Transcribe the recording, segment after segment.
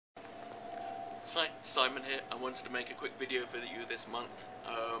Hi, Simon here. I wanted to make a quick video for you this month.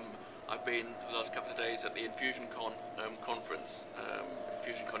 I've been for the last couple of days at the InfusionCon conference.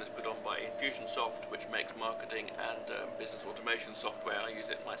 InfusionCon is put on by Infusionsoft, which makes marketing and business automation software. I use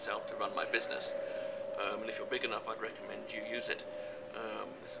it myself to run my business. And if you're big enough, I'd recommend you use it.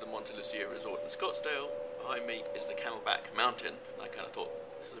 This is the Monte Lucia Resort in Scottsdale. Behind me is the Camelback Mountain, and I kind of thought,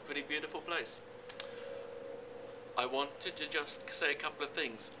 this is a pretty beautiful place. I wanted to just say a couple of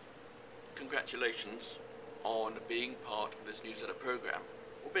things. Congratulations on being part of this newsletter program,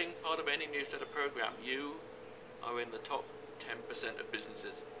 or being part of any newsletter program. You are in the top 10% of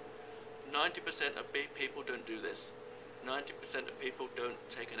businesses. 90% of people don't do this. 90% of people don't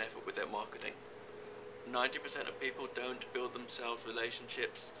take an effort with their marketing. 90% of people don't build themselves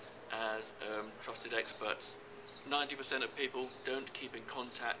relationships as trusted experts. 90% of people don't keep in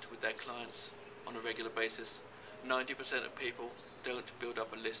contact with their clients on a regular basis. 90% of people don't build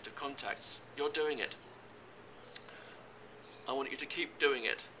up a list of contacts. You're doing it. I want you to keep doing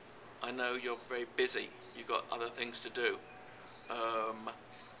it. I know you're very busy. You've got other things to do.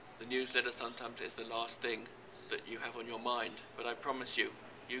 The newsletter sometimes is the last thing that you have on your mind, but I promise you,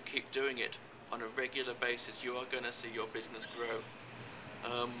 you keep doing it on a regular basis, you are going to see your business grow.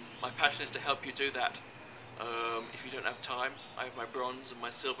 My passion is to help you do that. If you don't have time, I have my bronze and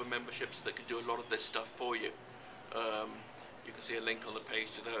my silver memberships that can do a lot of this stuff for you. You can see a link on the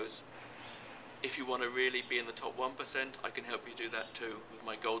page to those. If you want to really be in the top 1%, I can help you do that too with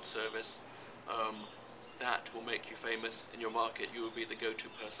my gold service. That will make you famous in your market. You will be the go-to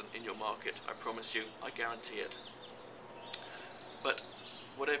person in your market. I promise you, I guarantee it. But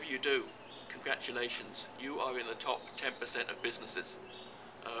whatever you do, congratulations. You are in the top 10% of businesses.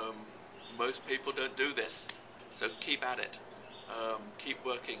 Most people don't do this, so keep at it. Keep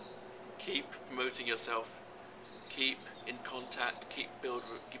working. Keep promoting yourself. Keep in contact, keep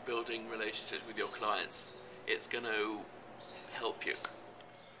building relationships with your clients. It's going to help you.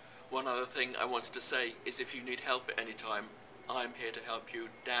 One other thing I wanted to say is if you need help at any time, I'm here to help you.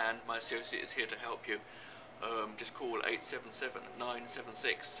 Dan, my associate, is here to help you. Just call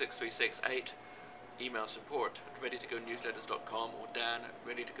 877-976-6368. Email support at readytogonewsletters.com or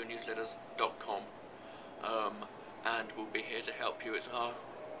dan@readytogonewsletters.com. And we'll be here to help you. It's our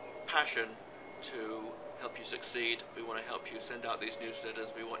passion to help you succeed. We want to help you send out these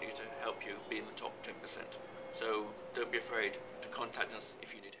newsletters. We want you to help you be in the top 10%. So don't be afraid to contact us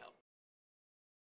if you need help.